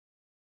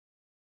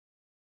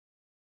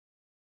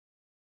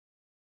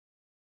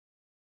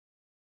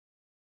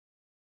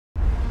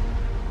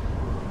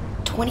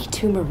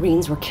22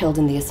 Marines were killed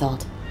in the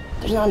assault.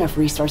 There's not enough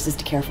resources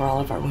to care for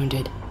all of our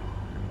wounded.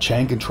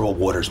 Chang-controlled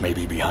waters may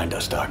be behind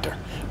us, Doctor,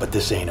 but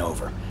this ain't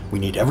over. We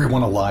need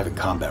everyone alive and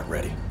combat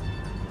ready.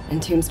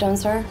 And Tombstone,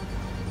 sir?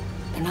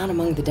 They're not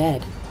among the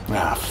dead.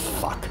 Ah,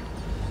 fuck.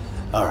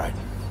 All right,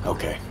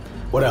 okay.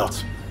 What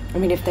else? I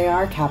mean, if they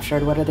are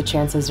captured, what are the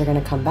chances they're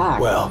gonna come back?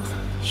 Well,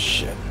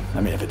 shit.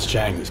 I mean, if it's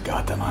Chang who's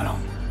got them, I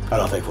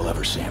don't think we'll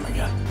ever see him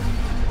again.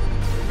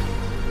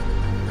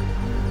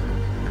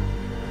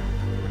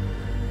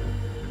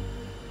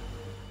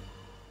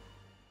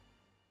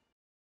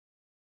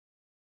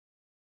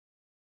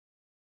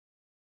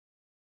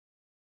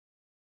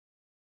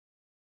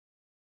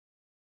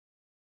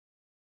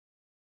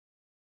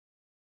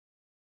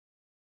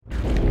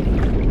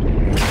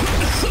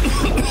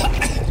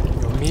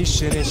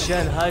 Mission in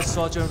Shanghai,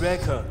 Sergeant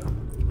Recker.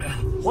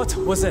 What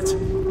was it?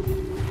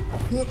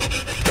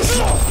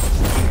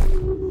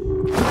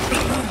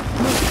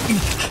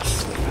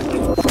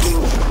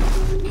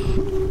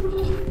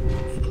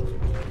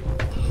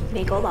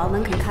 美国佬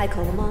们肯开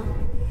口了吗？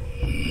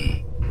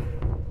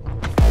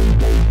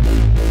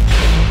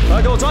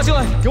来，给我抓进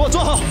来，给我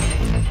抓好！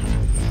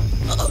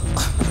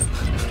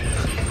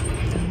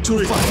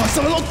罪犯发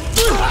生了落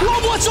队，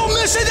我做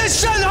mission in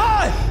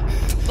Shanghai。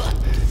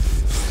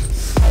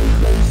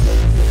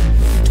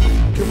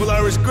 Triple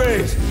Irish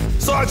Graves!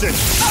 Sergeant!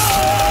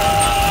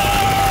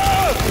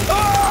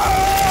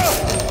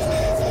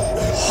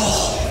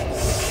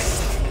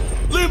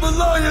 Leave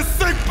alone, you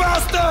sick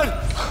bastard!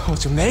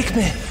 Would you make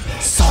me,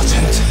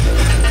 Sergeant?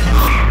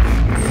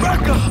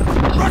 Wrecker!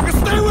 Wrecker,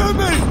 stay with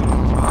me!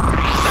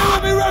 Stay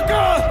with me,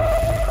 Wrecker!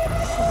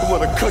 I'm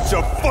gonna cut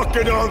your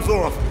fucking arms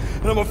off,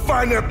 and I'm gonna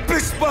find that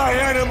bitch spy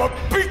hand, and I'm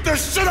gonna beat the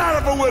shit out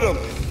of her with him!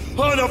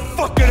 I'm the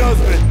fucking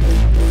husband!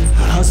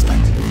 Her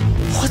husband?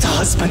 What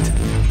husband?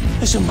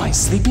 Is your mind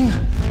sleeping?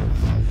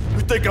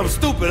 You think I'm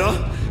stupid, huh?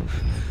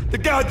 The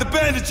guy with the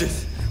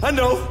bandages. I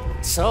know.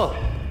 So,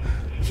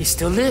 he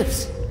still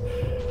lives.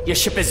 Your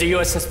ship is the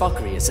USS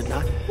Valkyrie, is it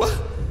not? What?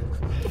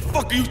 The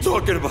fuck are you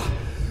talking about?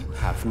 You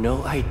have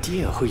no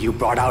idea who you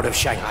brought out of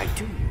Shanghai,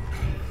 do you?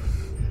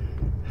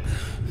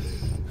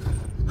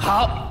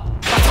 好，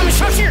把他们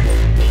上去。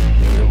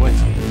没问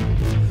题。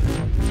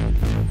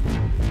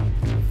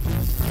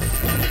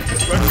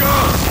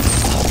 Wrecker!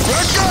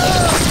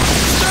 Wrecker!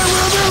 Stay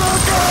with me,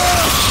 Wrecker!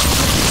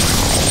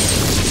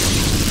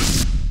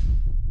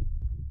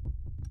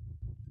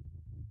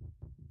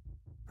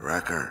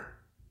 Wrecker.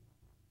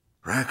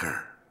 Wrecker.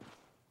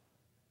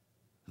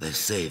 They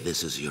say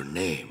this is your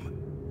name.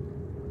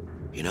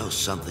 You know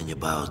something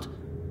about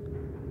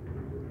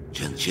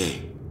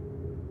Chen-Jie?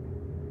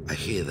 I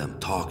hear them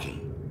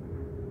talking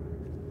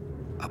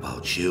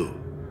about you,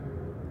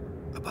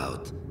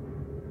 about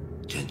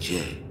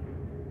Chen-Jie.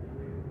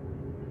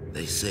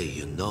 They say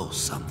you know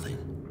something.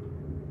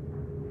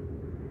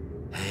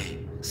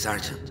 Hey,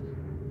 Sergeant,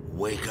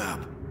 wake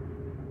up.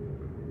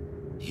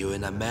 You're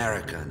an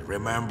American,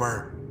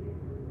 remember?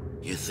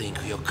 You think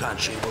your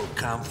country will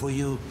come for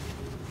you?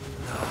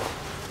 No.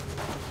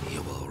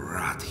 You will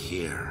rot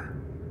here.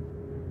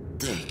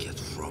 Take it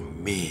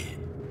from me.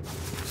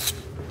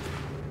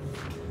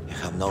 You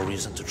have no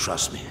reason to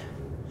trust me,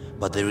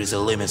 but there is a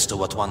limit to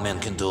what one man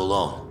can do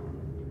alone.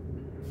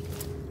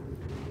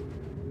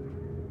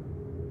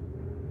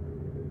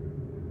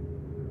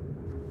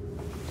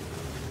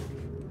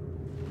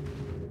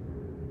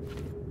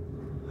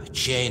 A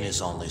chain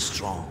is only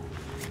strong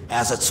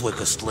as its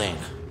weakest link.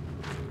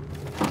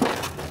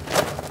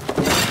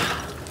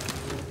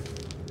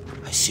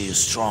 I see you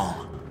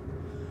strong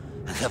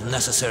and have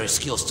necessary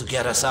skills to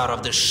get us out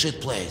of this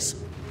shit place.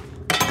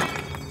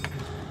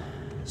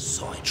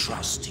 So I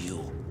trust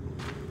you.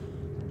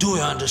 Do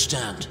you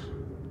understand?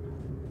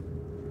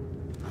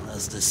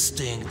 Unless the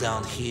sting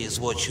down here is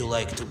what you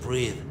like to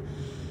breathe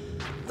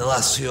the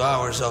last few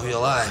hours of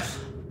your life.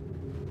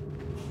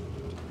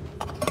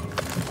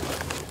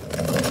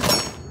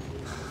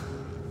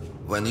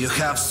 When you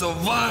have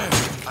survived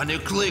a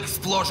nuclear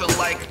explosion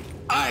like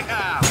I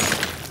have,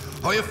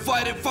 or you're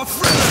fighting for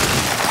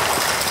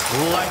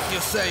freedom, like you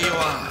say you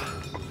are,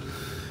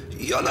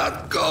 you're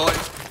not going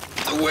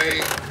to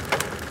wait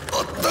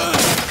or die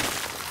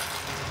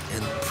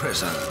in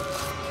prison.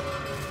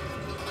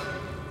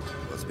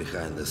 What's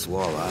behind this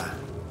wall, huh?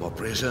 More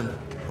prison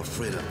or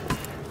freedom?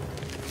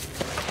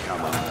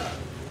 Come on,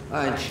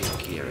 aren't you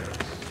curious?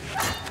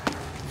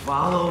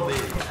 Follow me.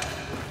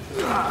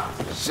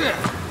 Shit!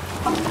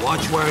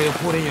 Watch where you're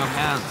putting your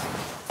hands.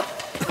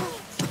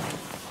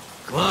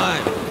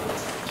 Climb.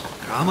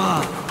 Come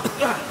on.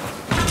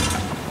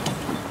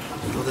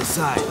 To the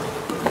side.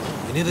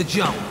 You need to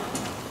jump.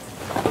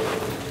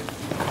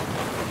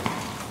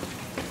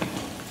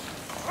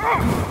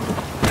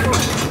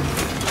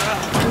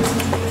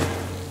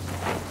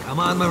 Come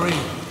on,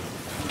 Marine.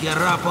 Get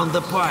up on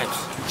the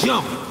pipes.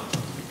 Jump.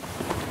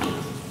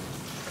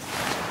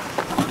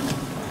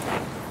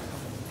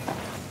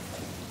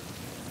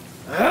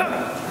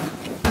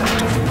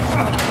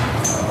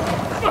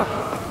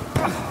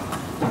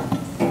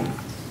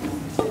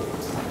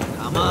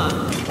 Come on.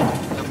 You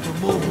have to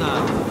move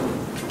now.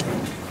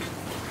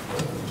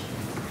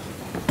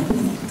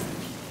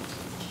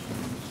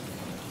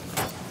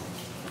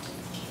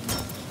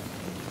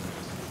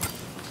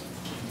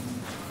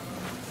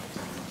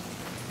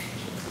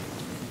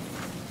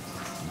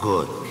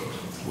 Good.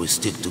 We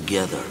stick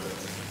together.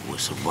 We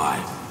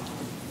survive.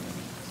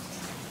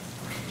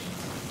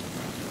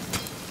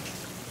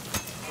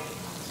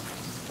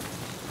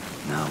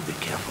 Now be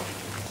careful.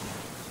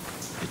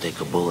 You take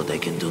a bullet, they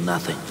can do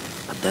nothing.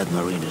 A dead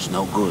Marine is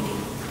no good.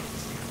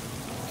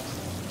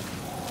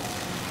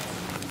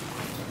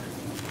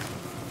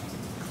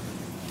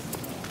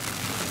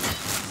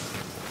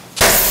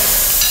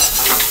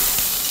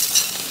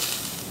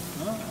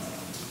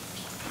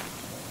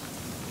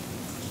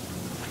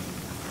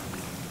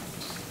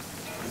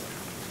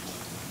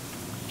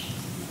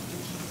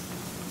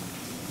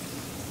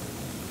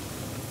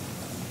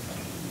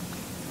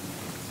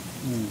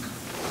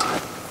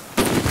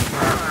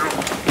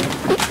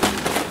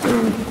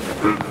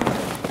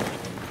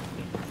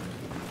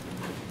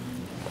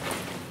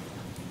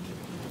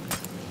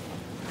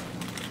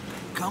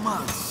 Come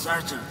on,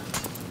 Sergeant.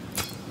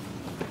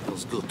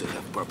 Feels good to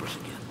have purpose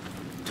again.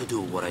 To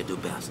do what I do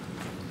best.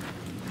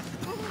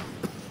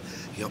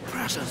 Your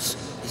presence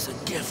is a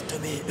gift to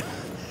me.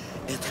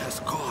 It has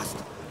caused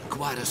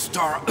quite a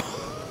stir.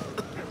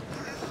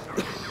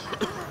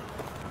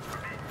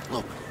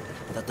 Look,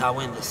 the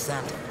tower in the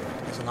center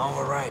is an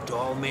override to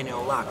all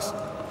manual locks.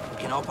 We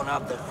can open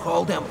up the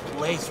whole damn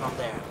place from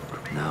there.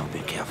 Now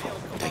be careful.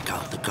 Take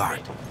out the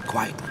guard.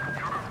 Quietly.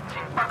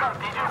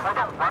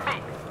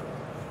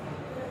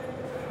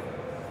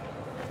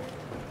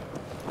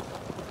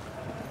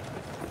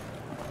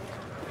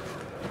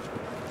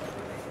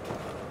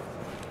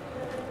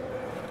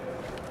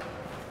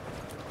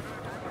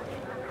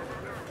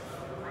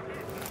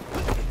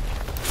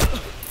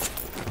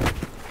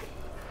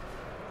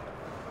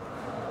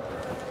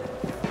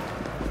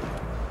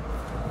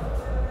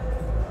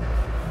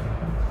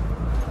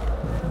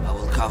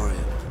 Cover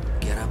you.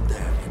 Get up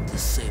there and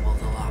disable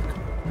the lock.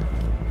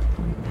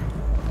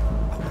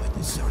 Avoid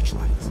the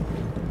searchlights.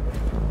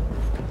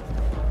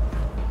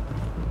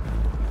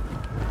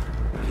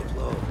 Keep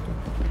low.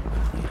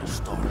 Need a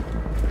storm.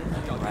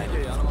 Right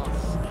in front of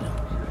freedom.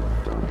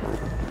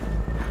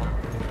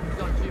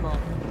 要你去吗？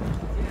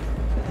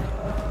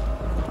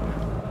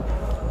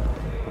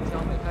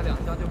枪每开2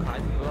枪就卡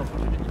1格，不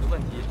只是你的问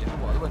题，也是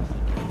我的问题。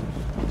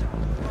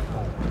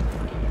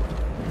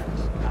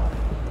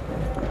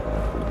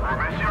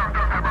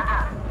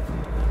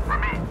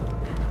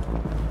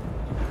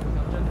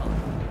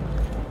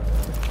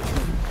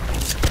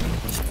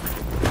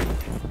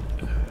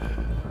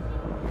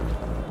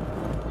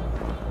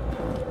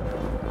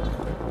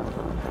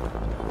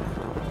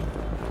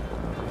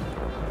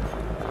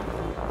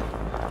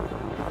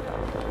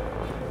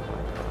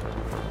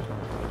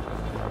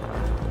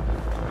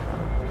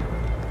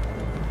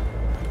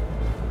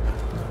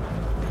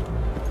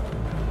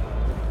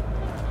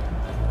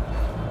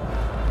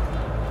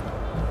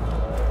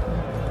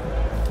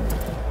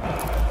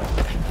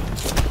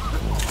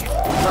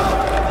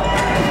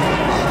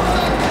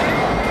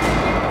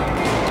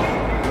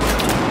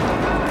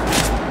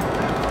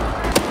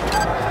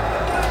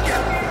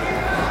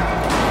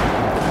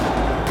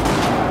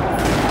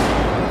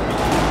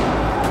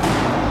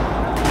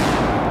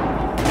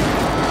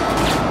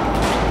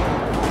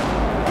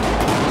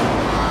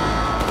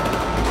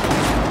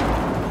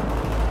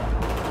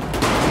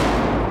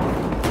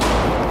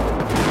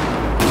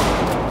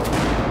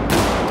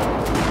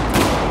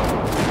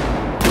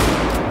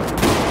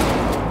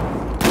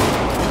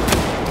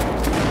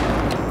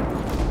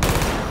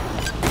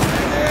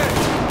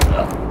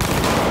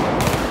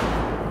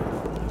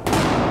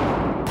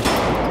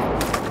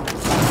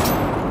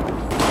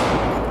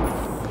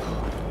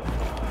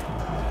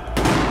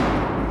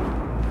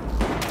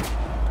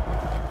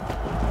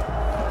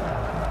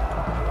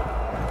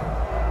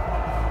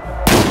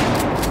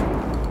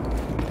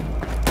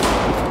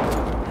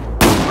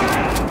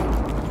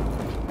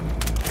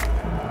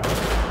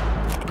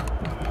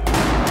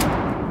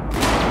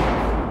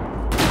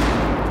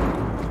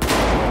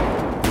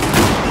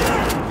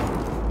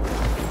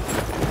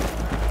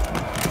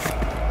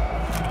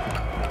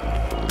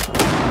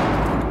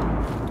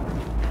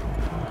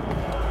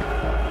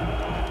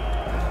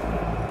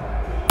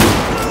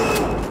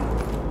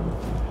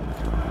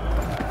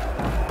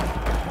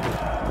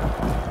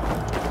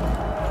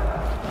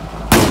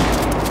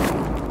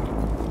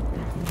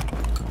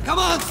 Come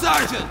on,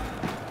 Sergeant!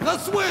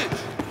 Let's switch!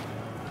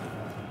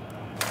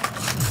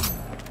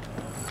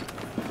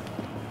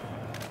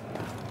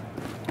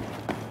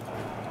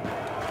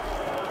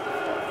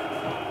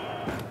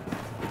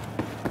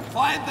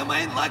 Find the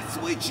main light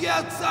switch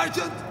yet,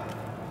 Sergeant?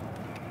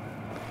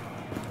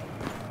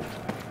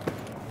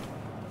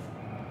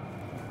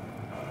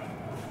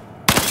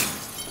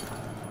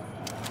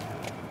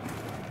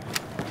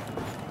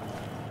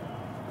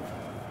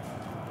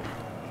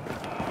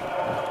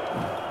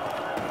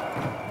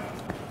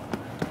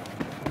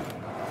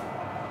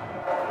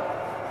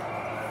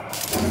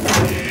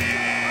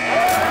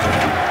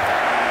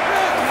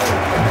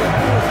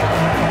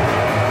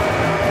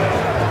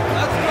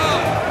 Let's go!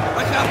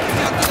 I have to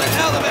get to the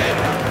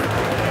elevator!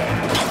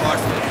 Of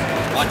course.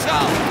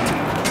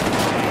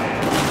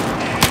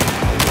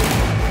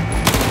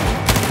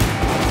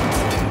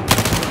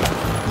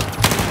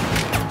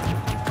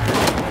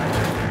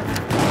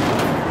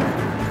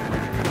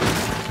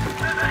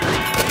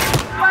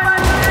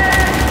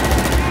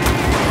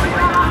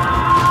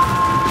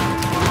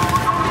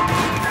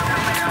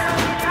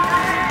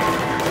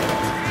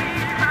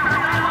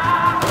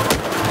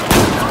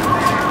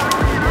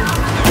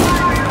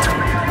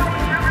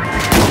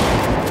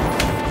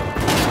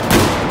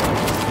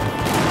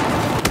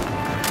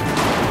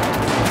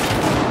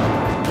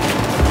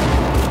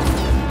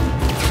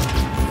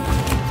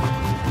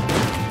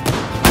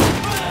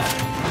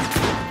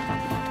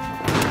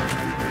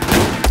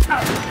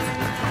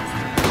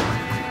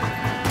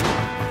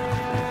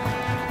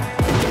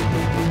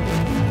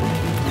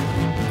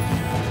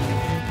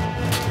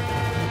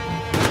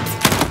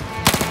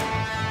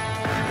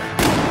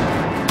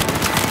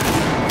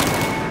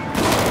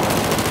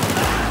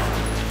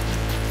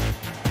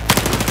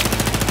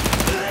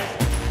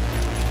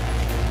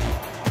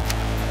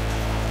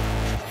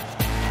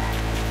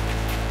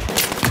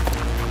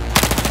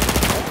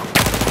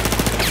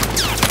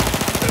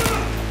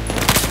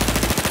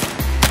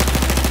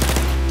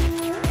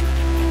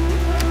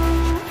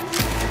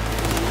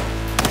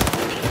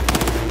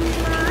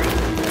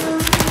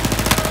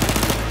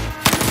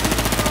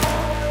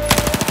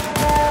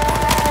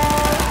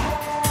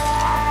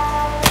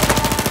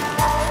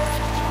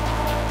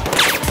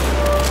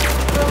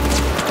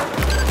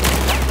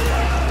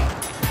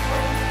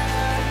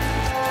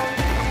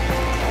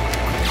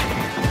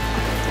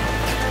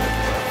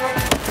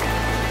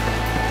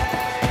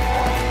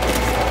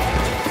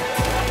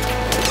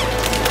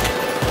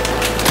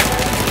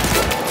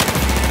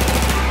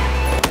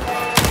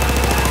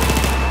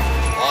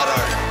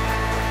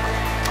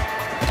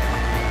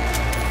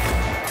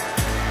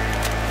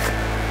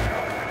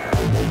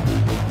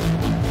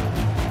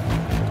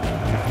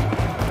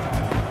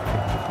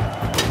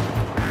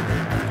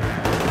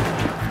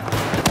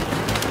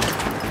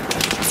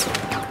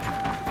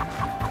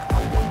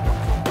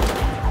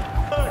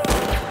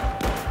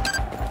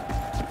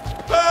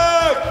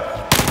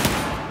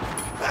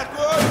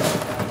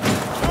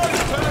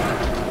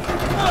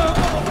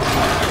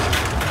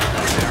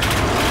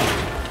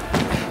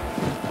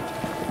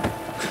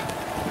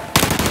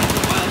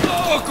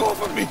 fuck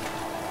off of me!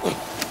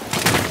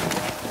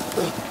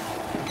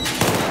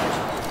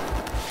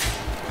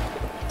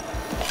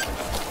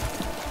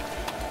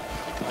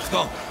 Let's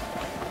go.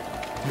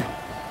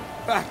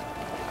 Pac!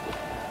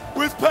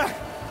 Where's Pac?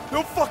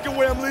 No fucking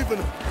way I'm leaving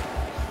him.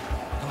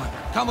 Come on,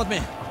 come with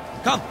me.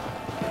 Come.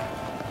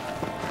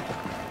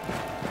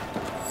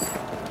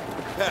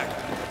 Pac,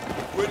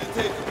 where'd you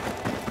take him?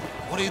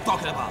 What are you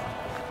talking about?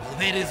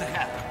 Elevator is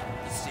ahead.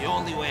 It's the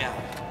only way out.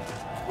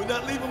 We're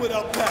not leaving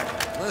without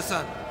Pac.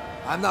 Listen,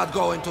 I'm not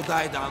going to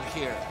die down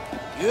here.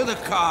 You either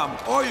come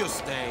or you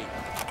stay.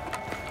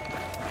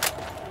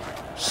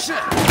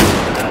 Shit!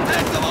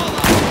 Take them all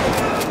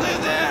out!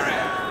 Leave the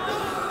area!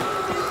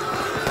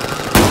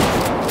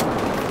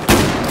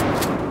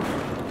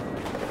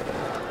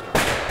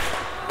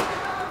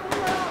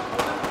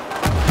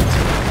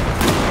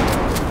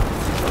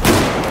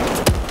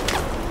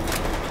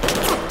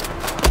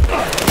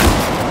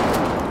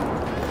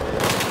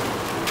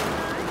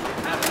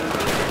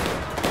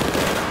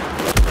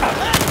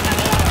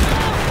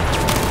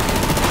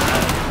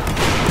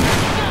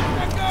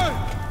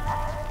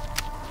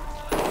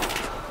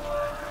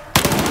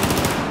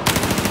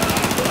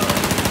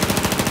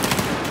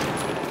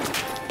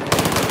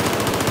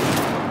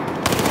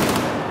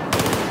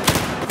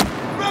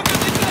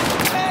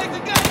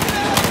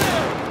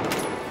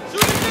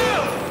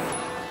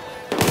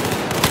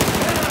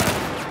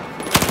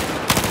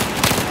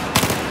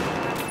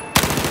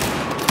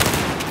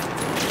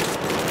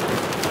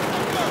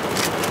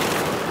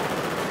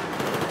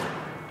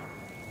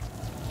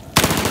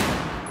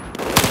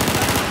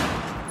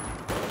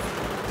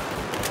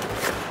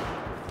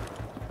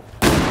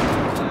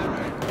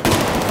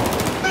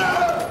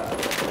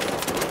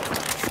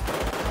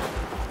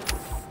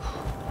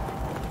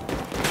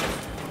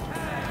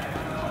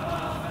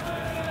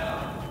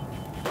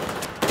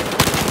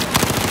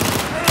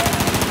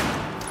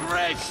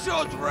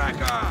 Shoot,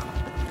 Wrecker!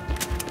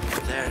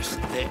 There's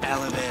the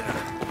elevator.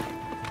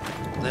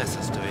 This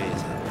is too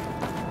easy.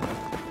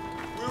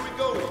 Where are we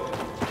going?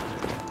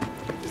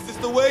 Is this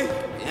the way?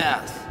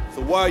 Yes.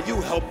 So why are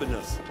you helping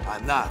us?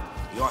 I'm not.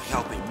 You're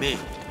helping me.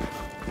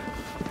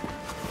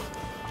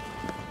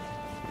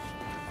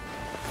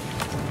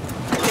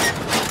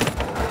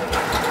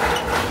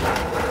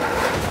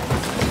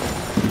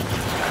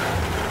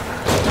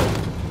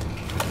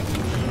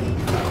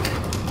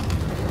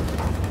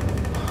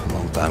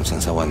 Time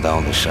since I went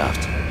down the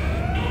shaft.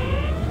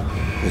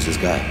 Who's this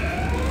guy?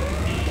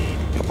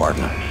 Your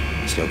partner.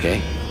 Is he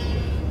okay?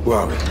 Where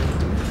are we?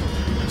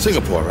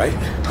 Singapore, right?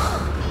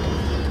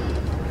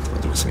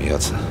 Вдруг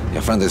смеется.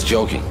 Your friend is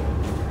joking.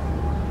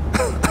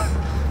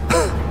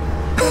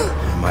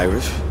 I'm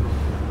Irish.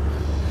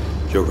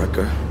 You're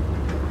Wrecker.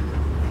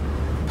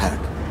 Pac.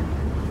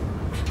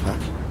 Pac?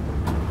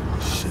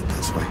 Shit,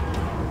 that's right.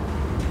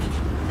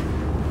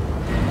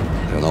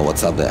 You know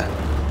what's up there?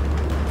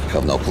 You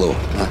have no clue,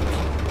 huh?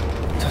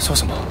 他说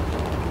什么？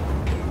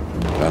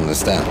 You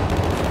understand?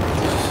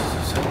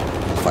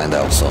 Find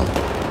out soon.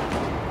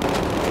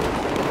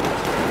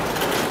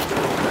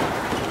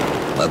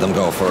 Let them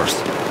go first.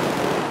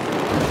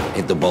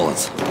 Hit the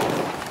bullets.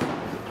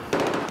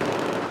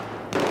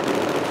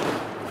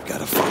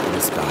 Gotta fuck with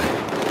this guy.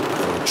 I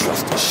don't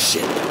trust this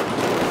shit.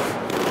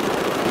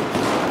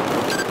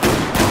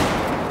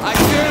 I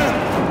can't!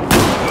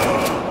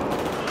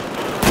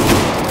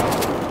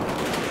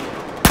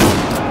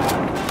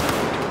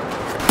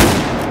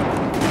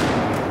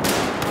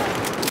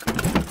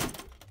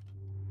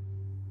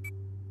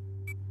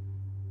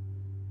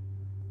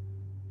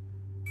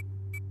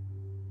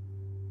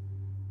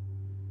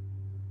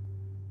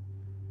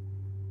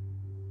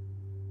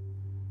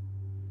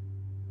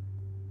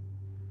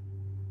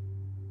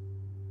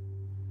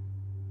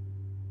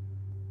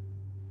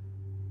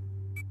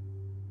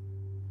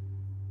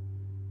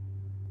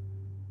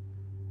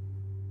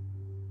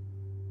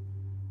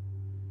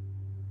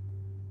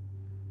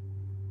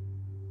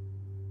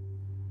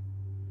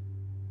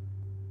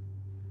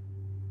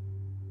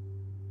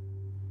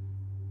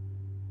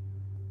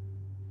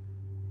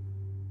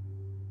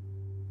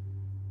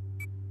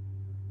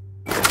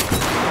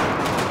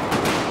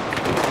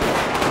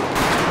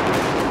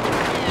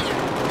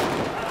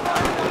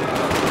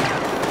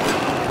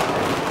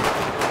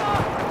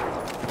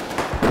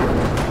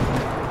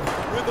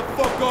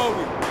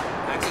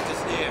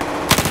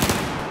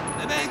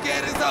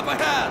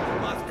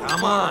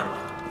 Come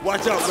on.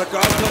 Watch out, Wrecker.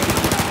 I'll tell you.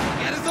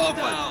 Get us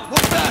open.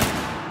 What's that?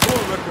 Come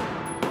on, Wrecker.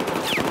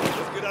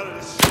 Let's get out of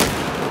this shit.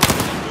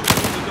 You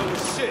need to know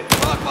his shit.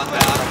 Fuck my way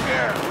out of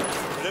here.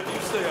 Whatever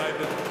you say,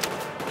 Ivan.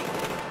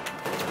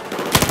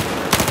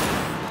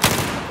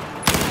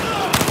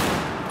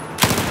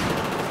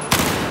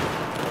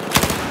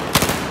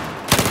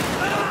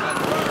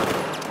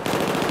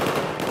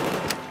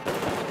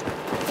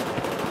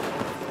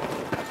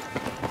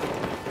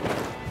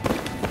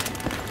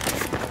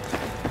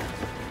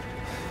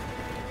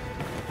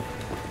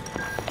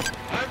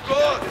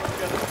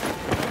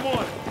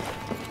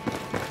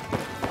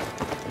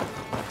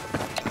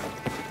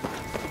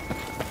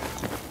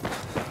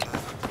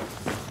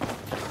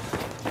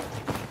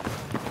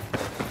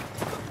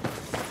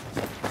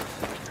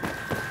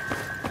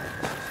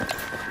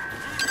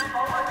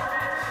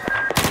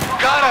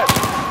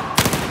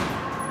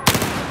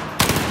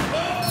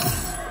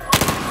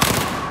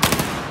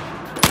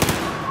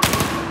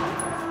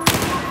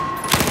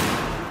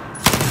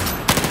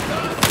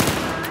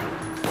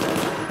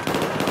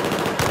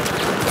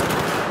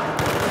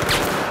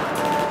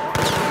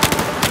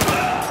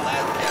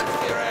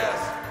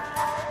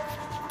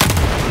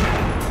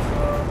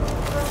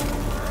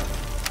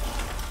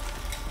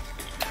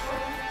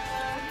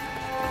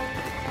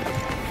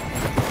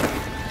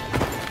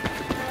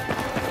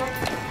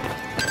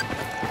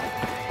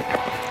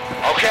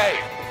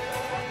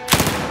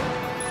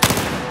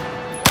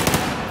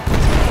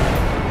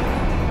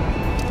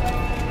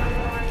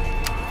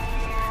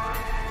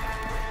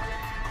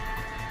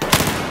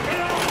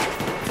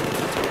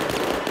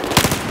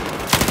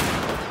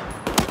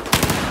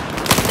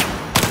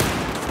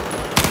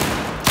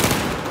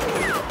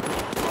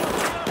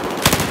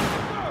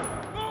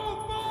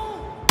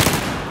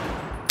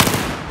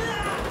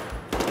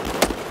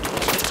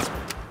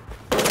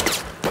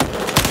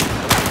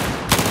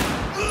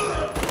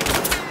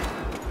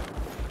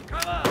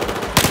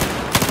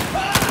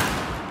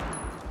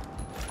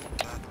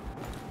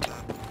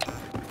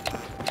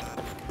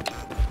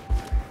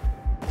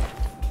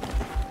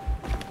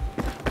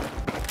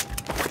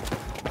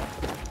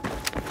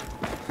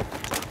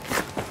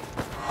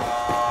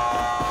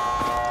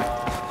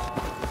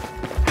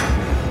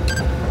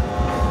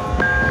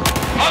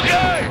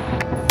 Okay!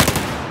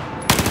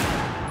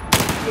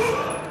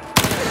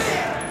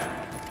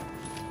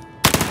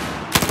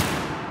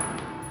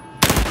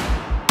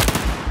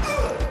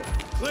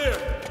 Clear.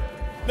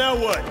 Now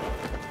what?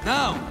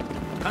 Now,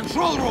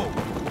 control room.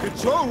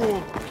 Control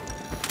room?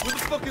 What the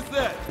fuck is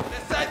that?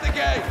 Inside the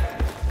gate.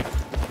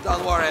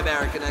 Don't worry,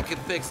 American. I can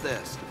fix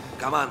this.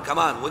 Come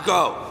on. We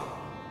go.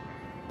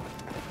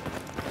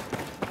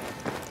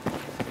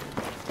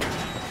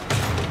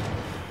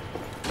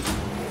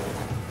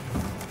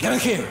 Get in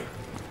here.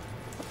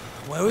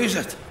 Where is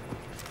it?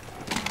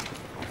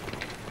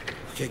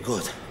 Okay,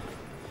 good.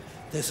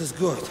 This is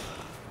good.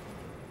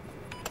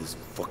 This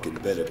fucking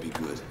better be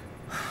good.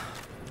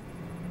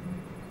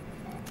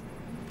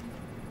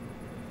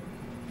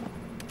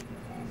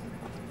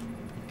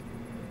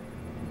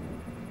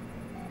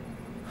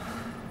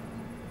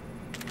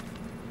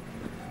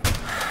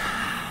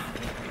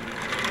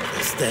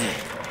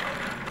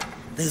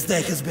 This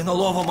day has been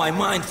all over my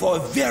mind for a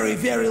very,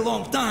 very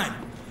long time.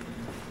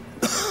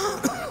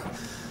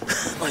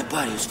 My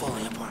body is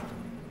falling apart.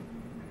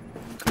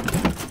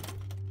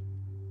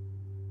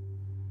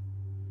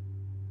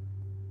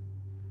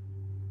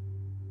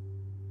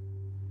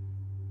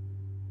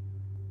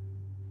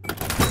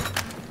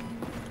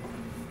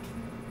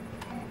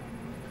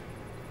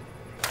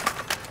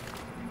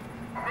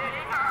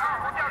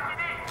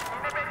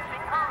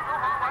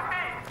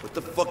 What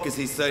the fuck is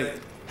he saying?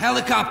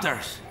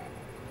 Helicopters!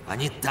 I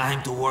need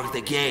time to work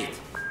the gate.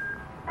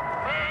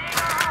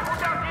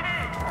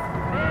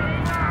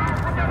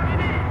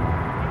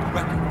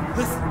 Record,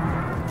 listen.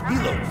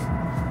 Helos.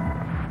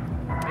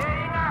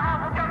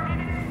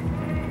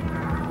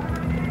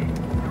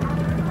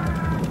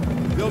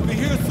 They'll be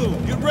here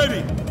soon. Get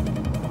ready.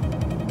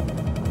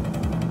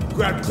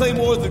 Grab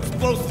claymores,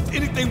 explosives,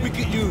 anything we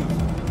can use.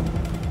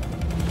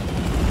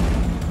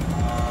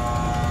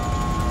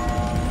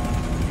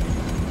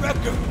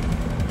 Record,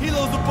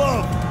 Helos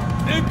above.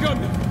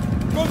 Incoming!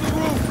 From the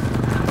roof!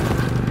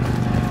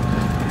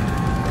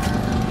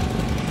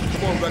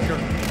 Come on, Wrecker.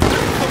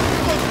 Some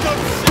fucked up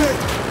shit!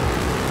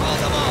 Call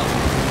them off!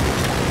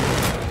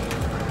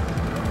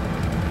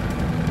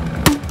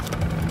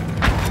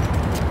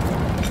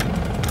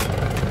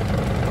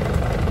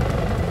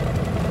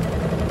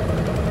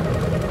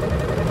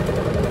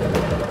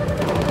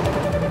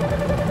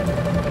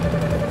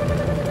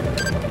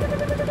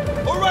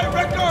 All right,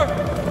 Wrecker!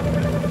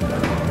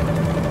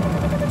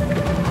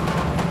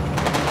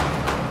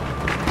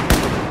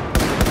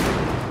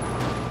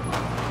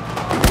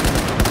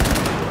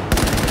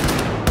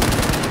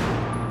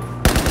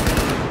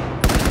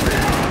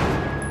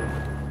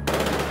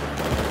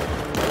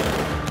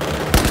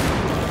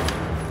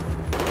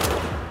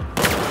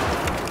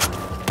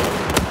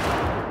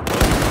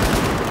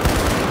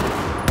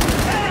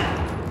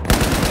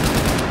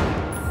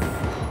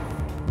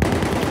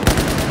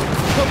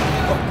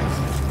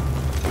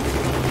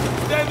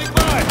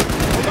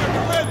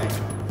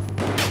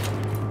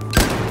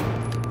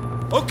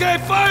 Okay,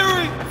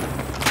 firing!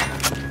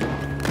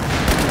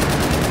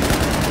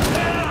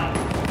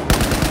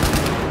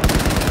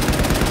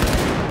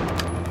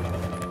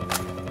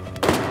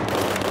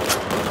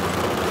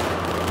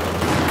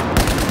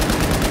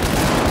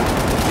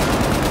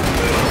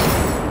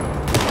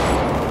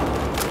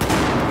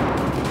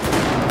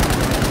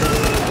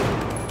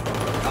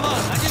 Come on,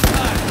 I need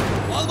time.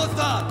 Almost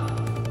done.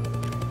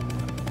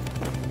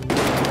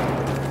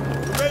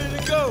 We're ready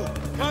to go.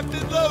 Cocked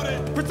and loaded.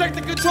 Protect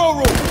the control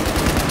room.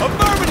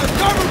 Affirmative,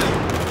 government!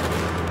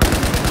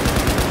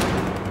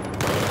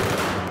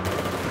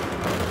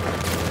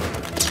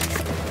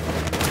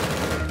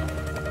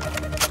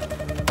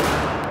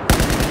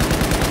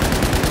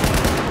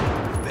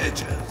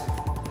 Bitches.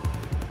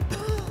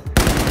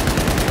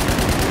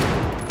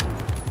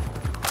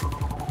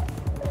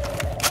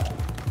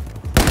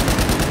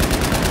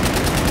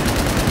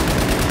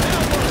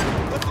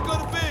 What's it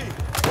gonna be?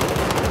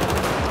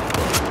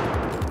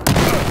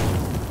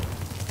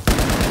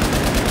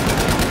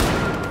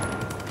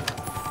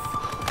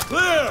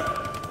 Clear!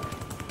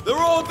 They're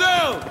all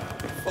down!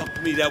 Fuck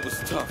me, that was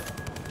tough.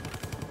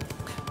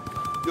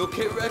 You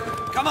okay, Rick?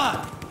 Come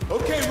on.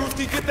 Okay,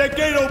 Rooski, get that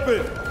gate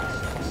open!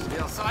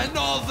 Yes, I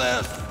know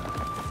this.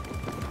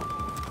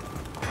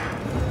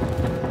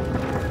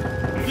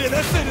 Yeah,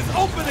 that's it, it's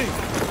opening!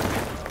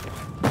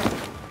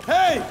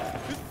 Hey!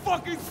 It's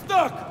fucking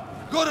stuck!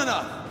 Good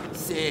enough.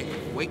 See,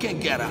 we can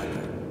get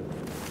under.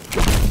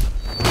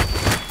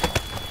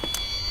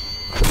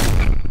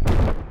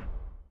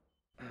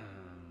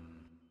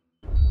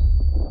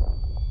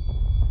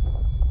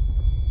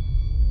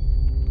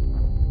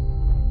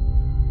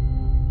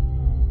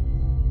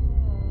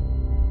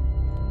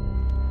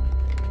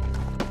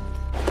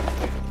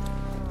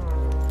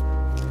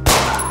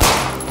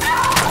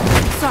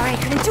 Sorry, I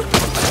couldn't do.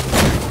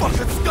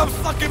 Fucking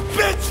scum-sucking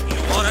bitch!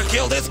 You wanna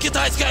kill this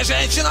китайская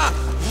женщина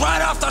right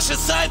after she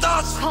said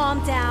us?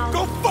 Calm down.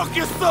 Go fuck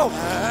yourself!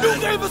 You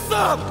gave us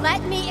up!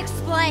 Let me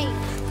explain.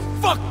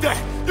 Fuck that!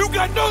 You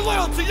got no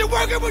loyalty! You're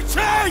working with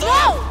Chang!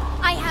 No!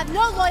 I have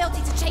no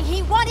loyalty to Che.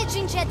 He wanted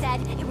Jinjie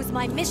dead. It was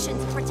my mission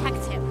to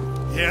protect him.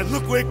 Yeah,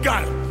 look where it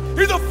got him.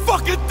 He's a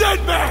fucking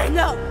dead man!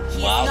 No, he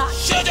is not.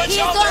 Shoot your He is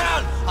children!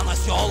 not-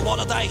 Unless you all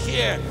wanna die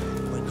here.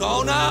 We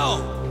go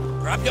now.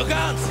 Grab your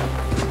guns.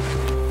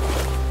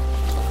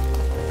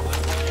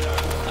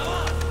 Come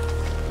on.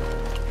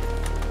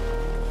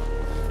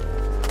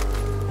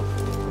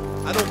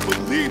 I don't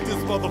believe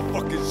this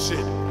motherfucking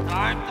shit.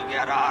 Time to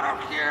get out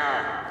of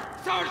here.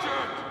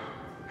 Sergeant,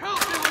 help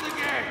me with the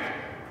gate.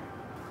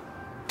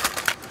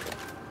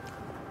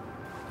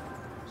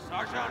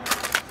 Sergeant,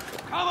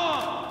 come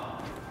on.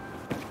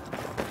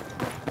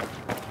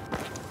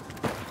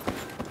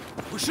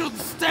 We shouldn't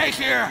stay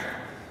here.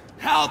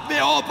 Help me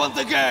open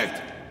the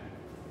gate.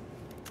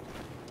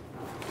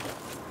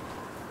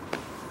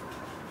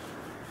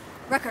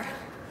 Wrecker,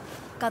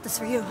 got this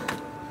for you.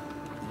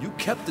 You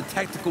kept the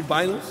tactical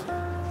binos?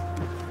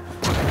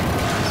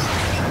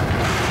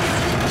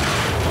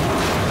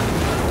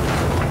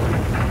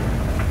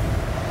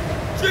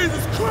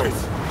 Jesus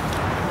Christ!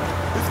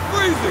 It's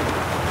freezing!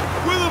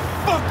 Where the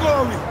fuck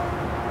are we?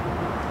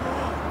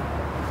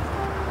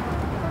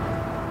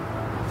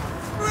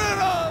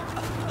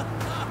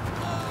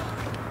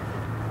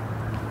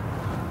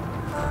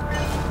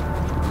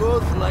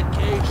 Good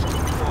location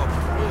for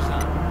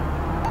prison.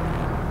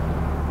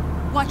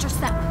 Watch your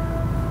step.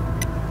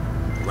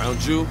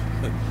 Around you?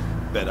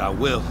 Bet I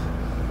will.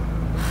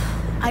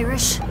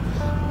 Irish,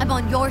 I'm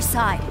on your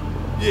side.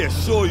 Yeah,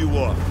 sure you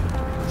are.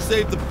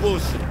 Save the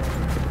bullshit.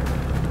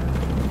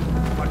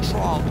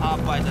 Patrol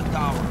up by the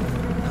tower.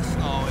 The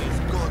snow is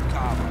good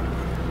cover.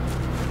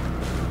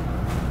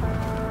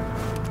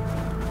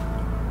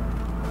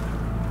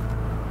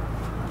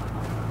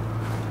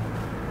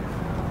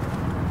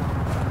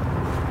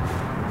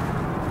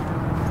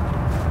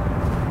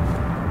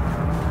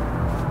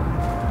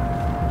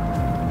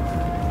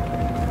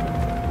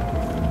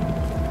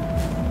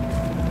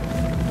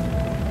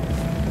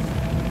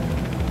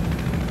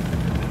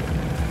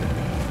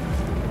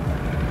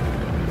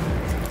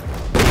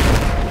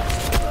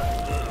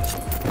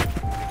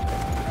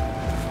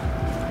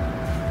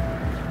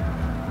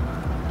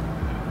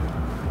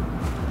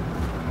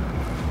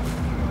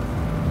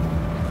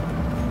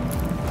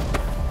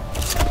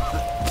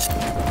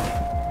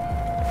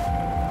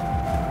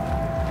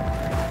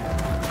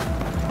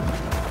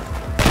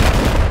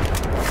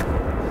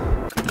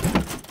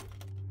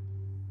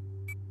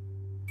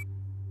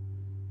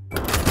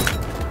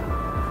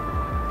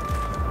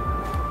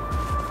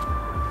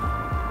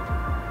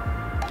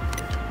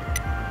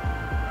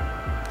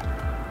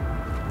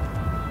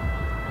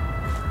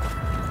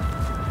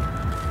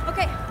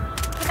 Okay,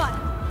 come on.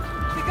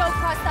 We go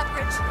across that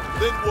bridge.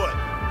 Then what?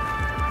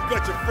 You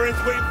got your friends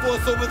waiting for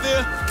us over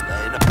there?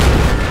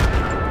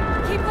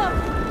 Keep them.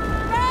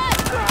 Red!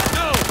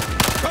 No!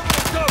 Cover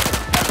the cover!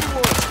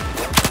 Everyone!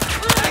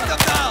 Take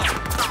them down!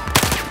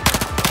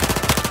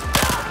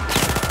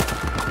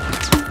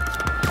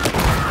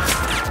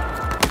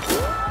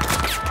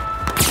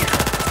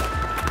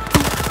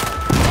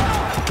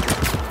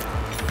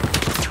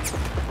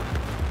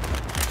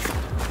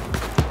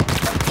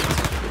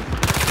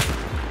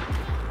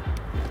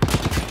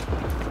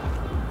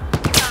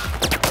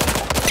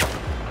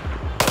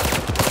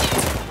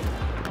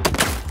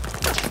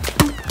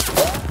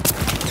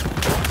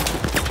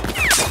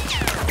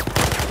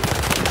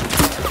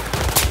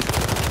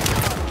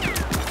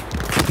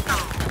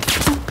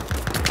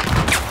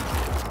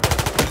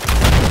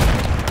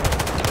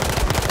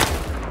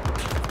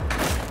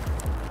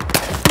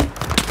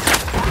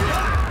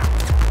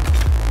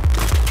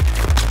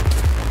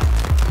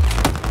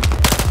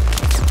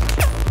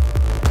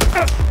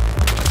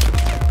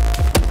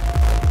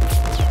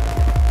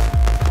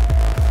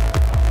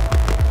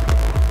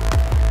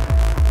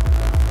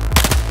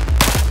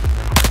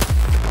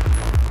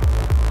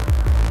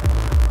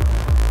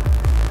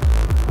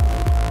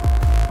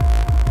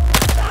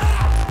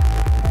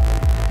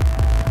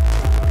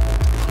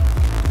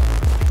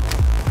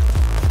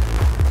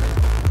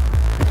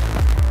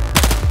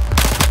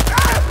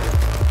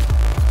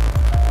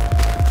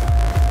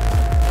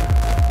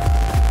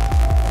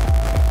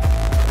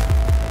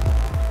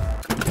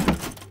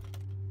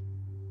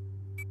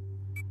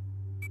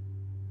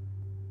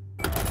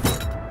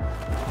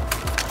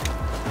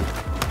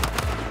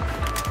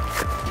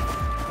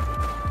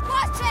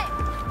 Watch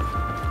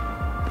it!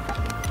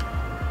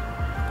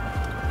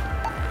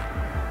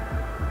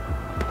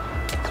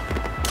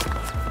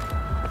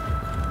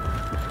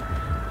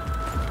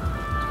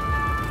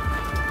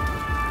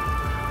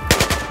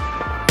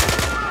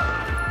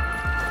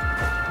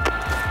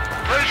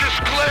 Bridge is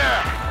clear!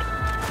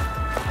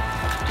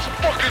 There's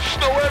fucking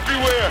snow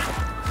everywhere!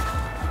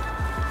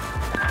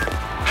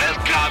 It's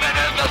coming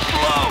in the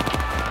slope!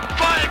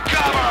 Find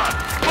cover!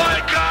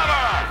 Find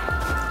cover!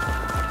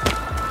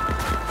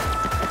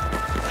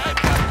 They've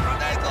got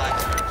grenade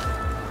launchers.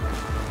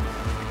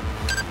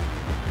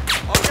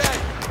 Okay.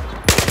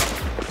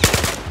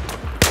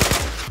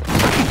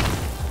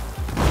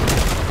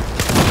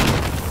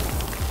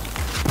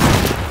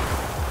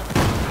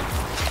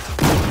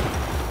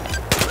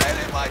 Ready?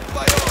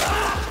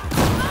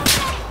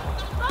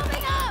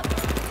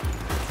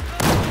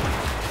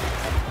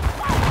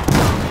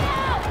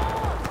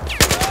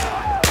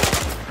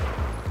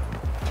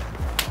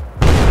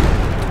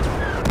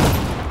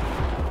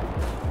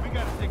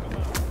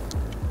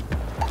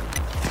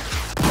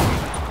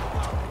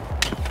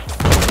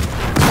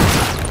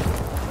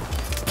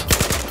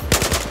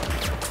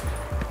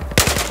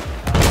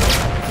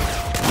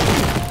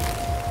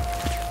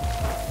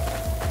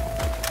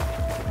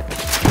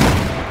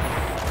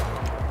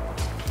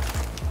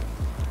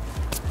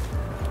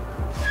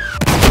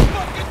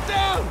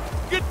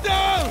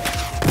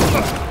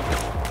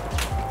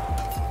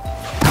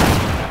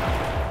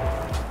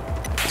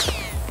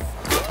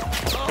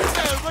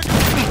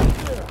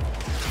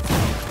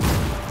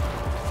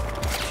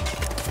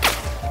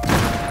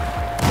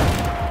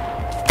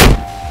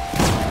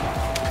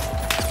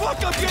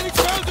 think I'm getting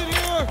grounded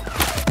here!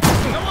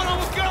 Someone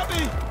almost got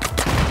me!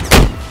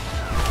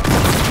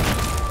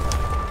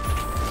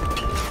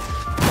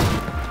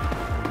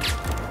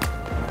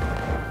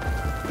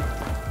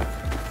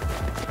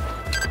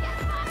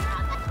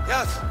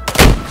 Yes!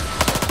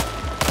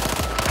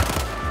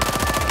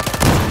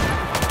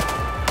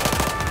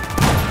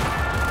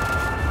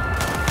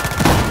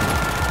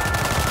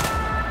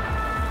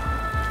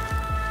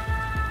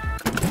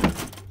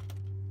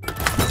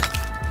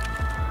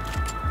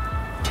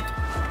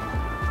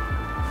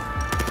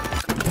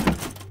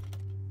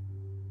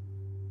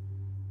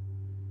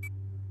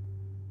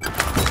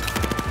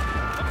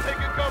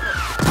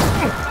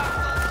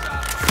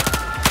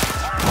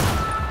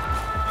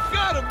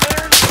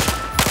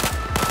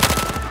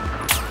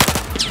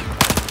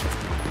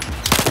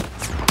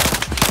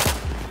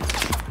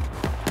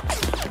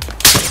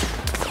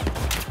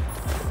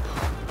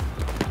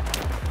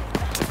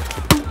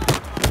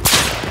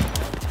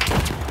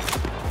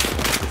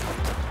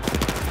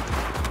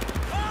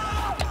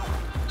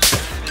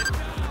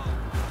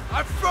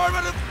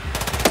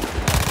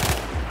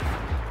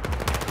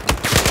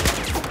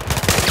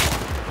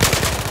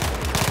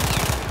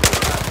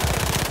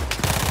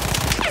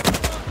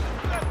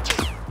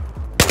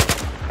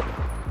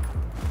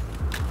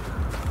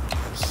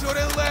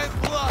 Shouldn't land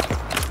blood.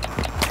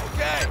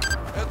 Okay,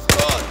 that's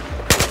good.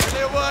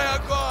 Anyway, I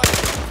got it.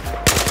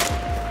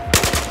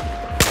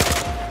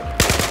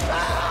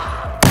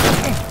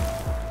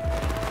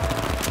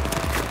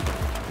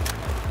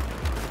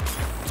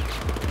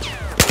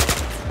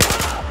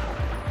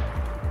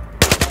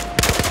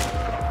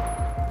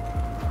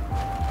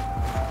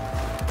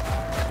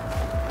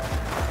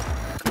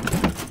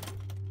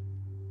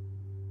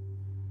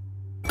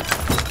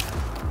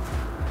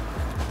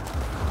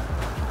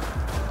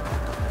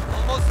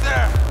 Almost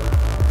there.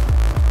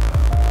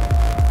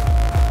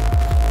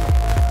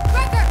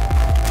 Wrecker!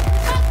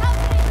 We've got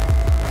company!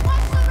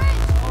 Watch the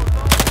ridge!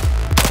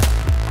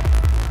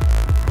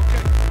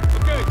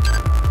 Okay.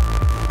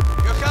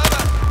 You're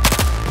coming.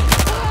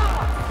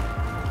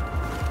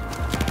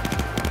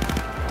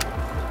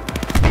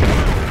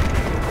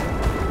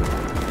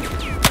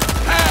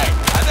 Hey,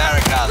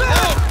 America,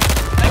 look!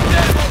 A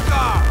demo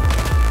car!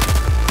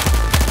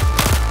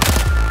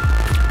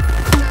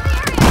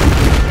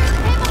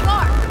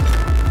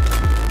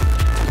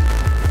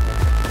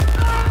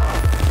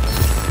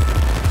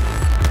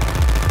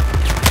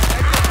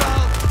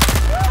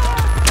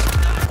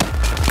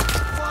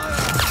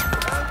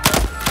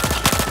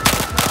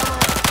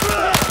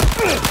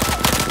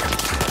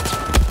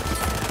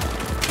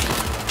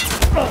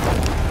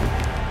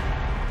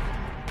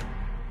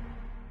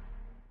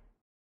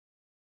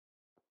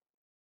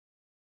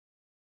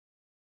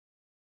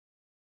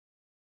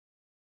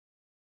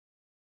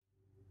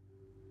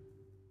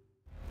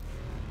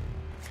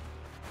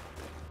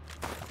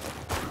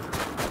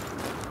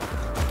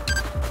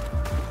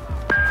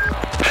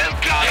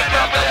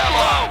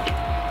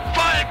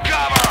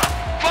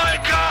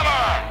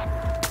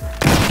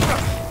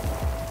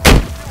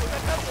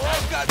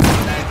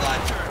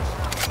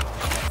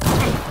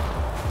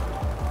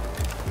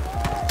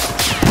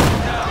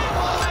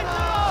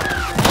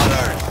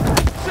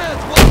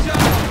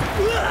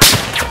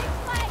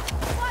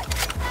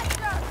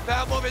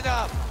 Now moving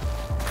up.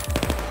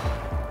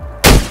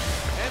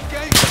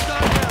 Engage the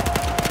target.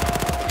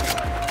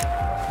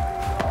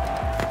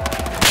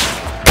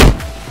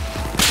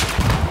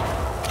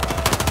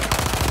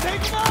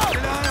 Take him out!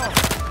 Denial.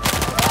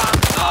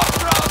 No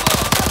problem.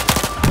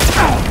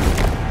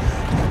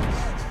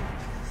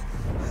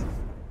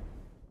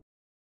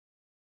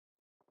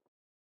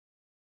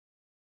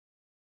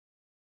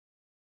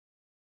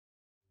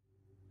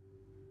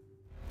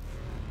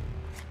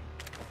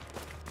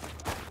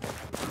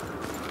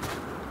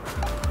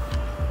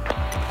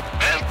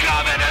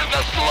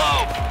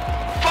 Slope!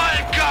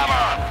 Find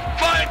cover!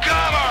 Find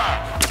cover!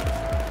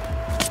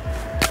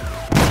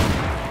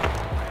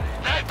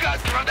 They've got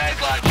grenade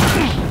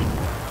launchers!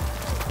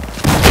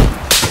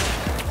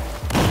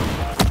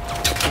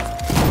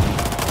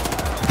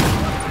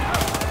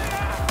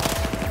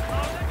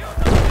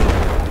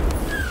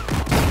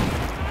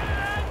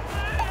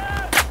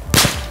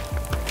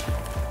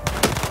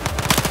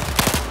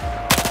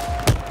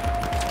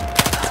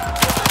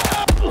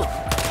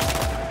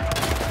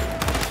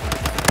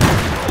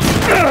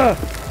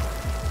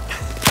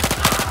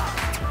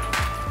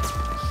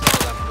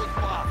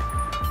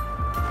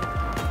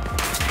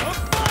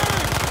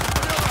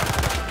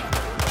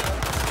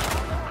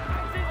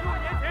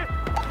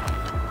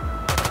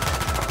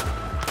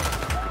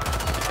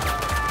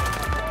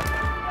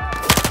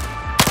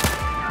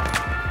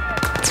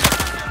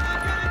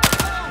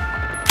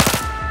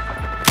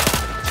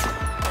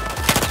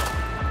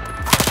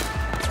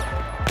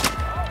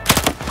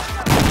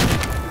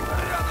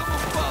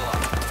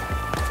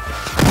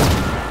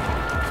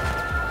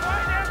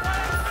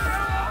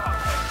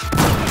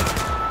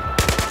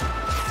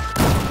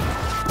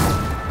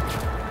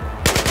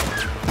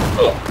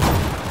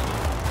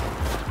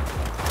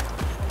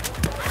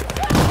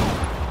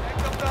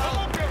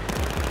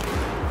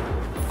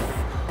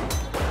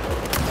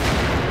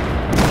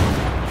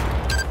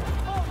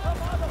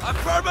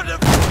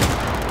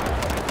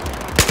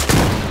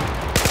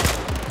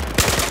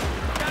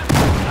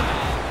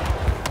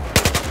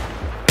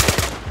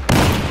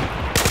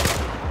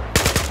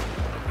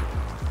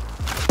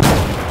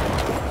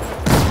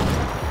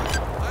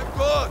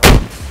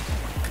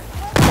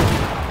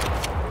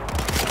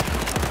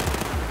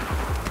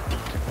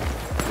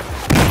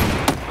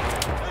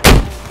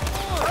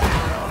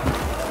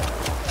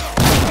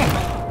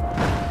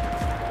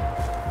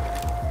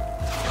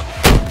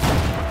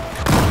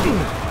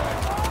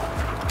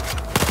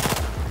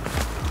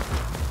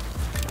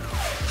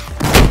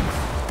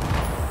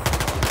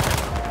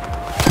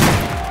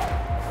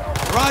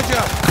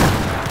 Roger!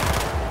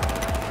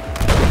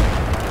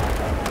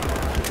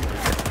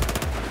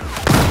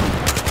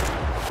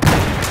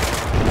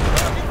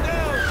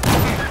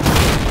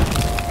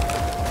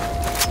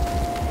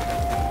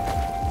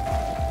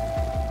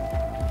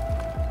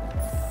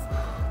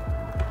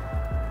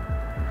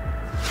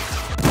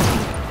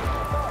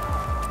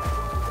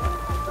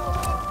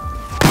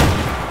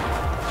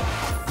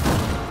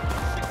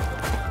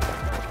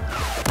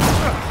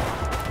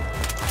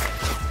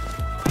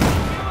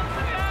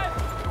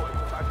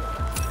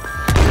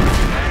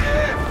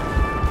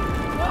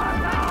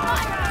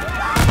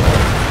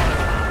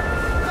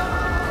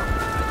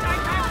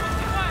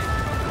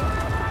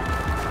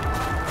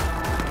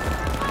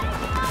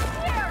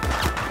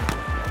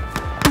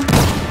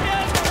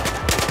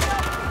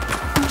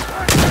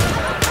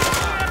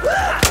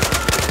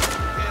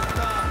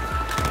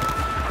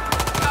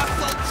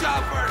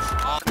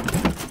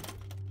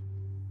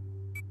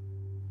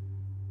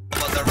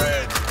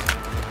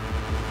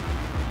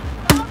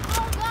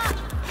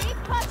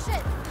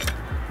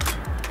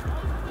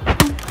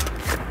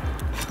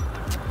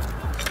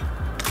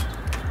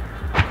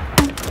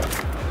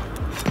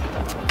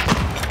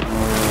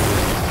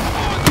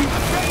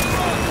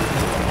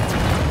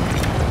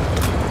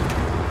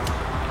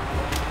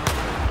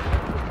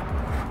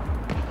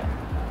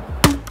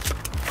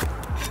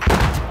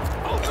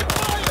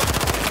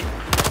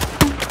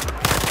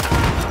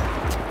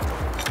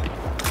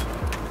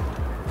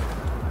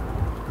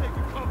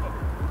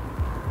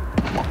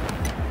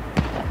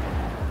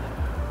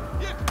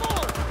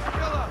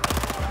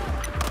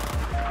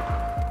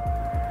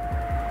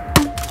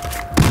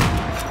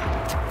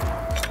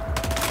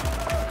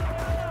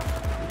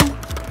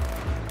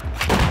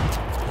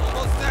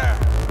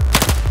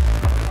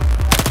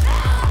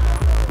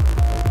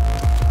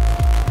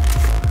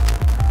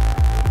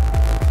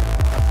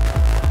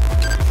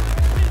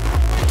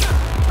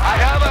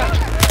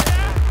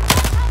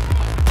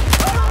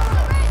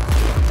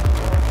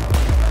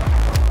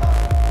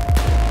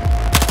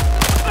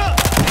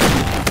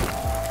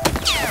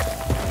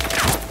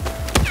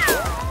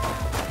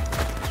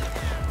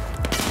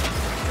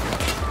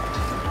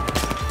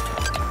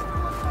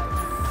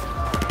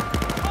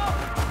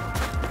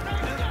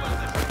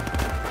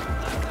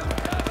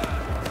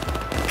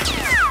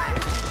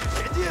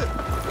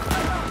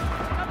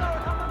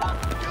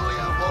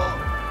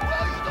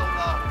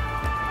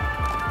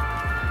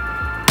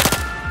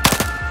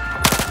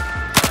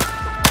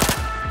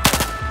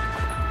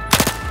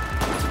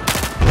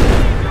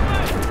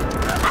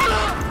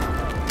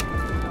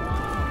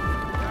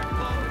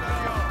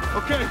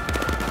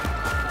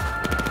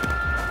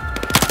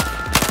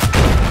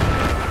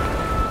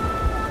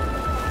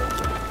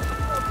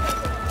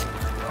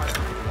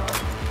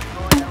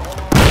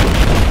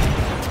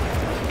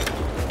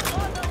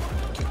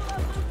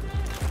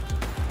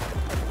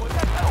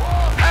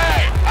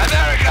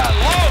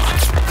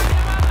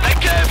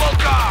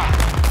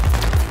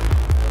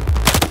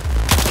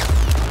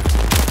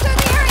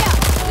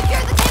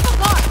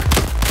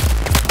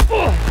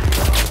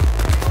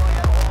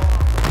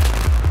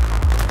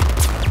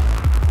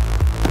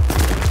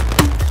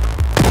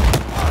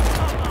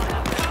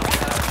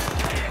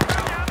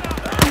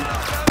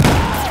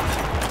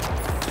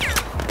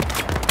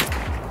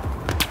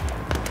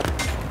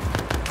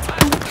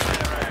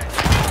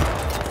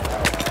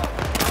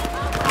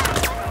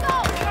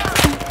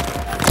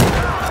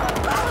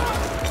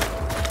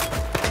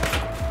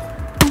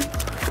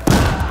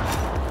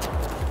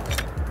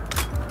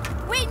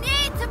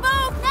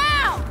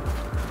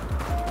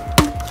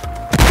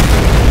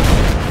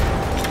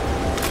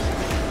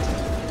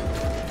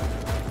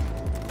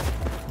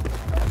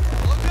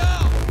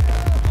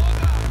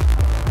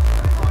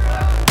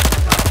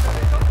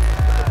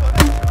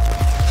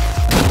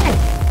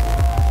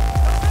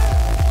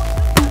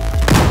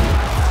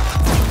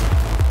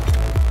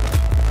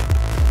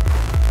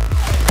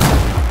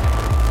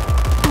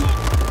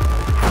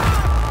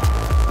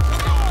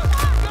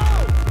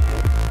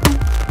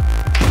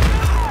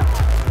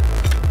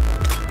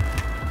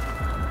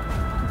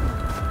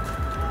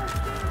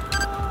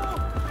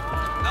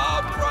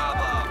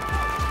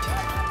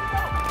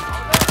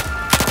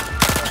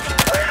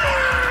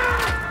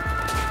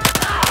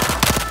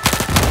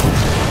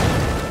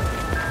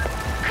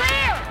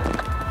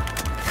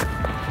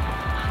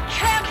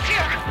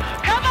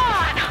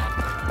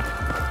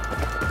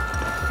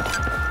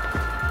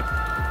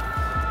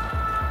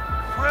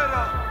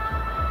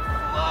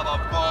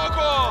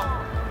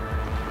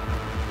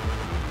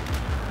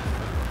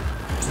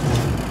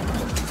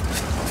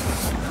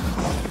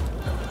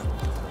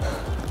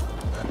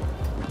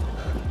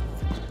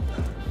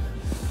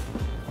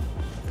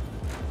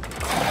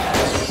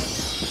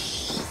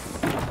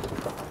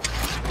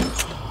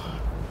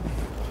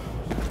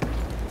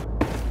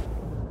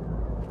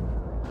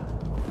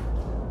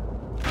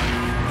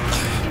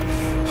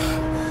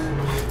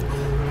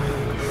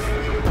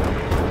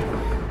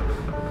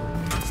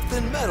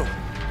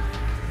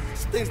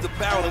 Thing's the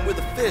barrel and we're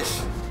the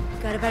fish.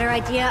 Got a better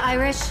idea,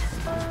 Irish?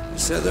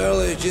 Said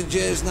earlier Jinjie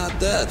is not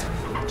dead.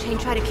 Chain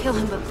tried to kill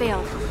him but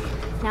failed.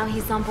 Now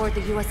he's on board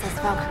the USS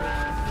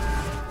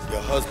Valkyrie.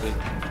 Your husband,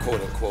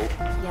 quote unquote.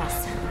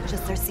 Yes,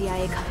 just their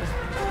CIA cover.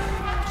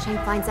 Chain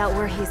finds out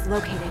where he's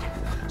located.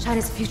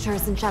 China's future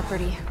is in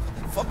jeopardy.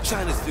 Fuck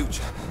China's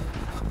future.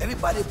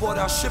 Everybody aboard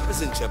our ship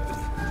is in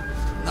jeopardy.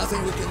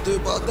 Nothing we can do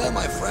about that,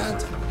 my friend.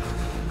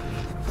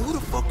 Who the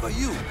fuck are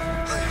you?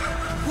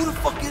 Who the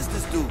fuck is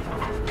this dude?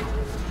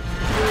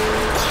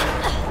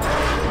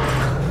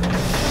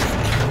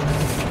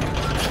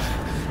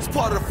 It's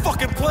part of the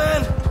fucking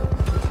plan?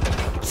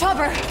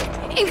 Chopper!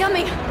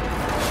 Incoming!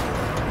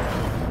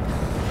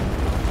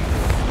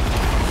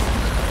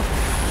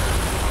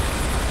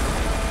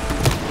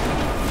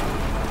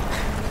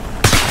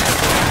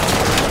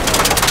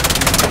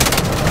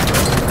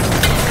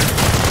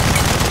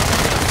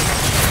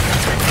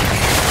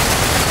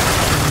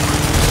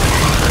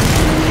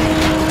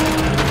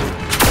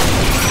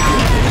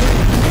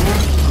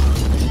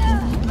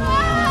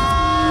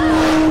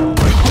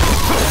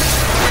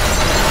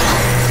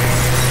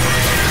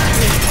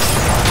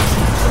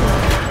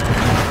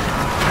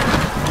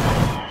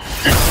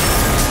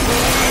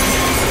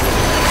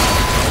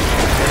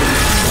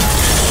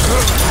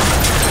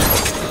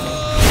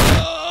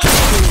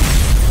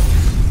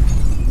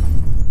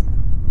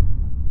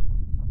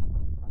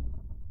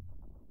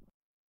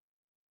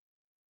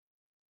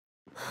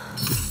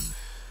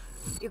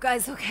 You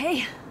guys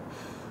okay?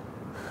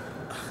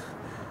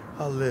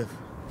 I'll live.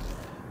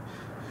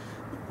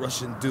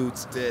 Russian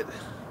dude's dead.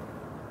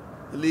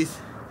 At least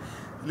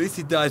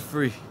he died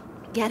free.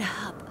 Get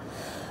up.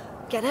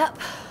 Get up.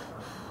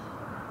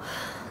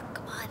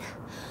 Come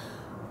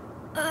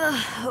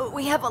on.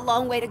 We have a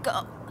long way to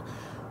go.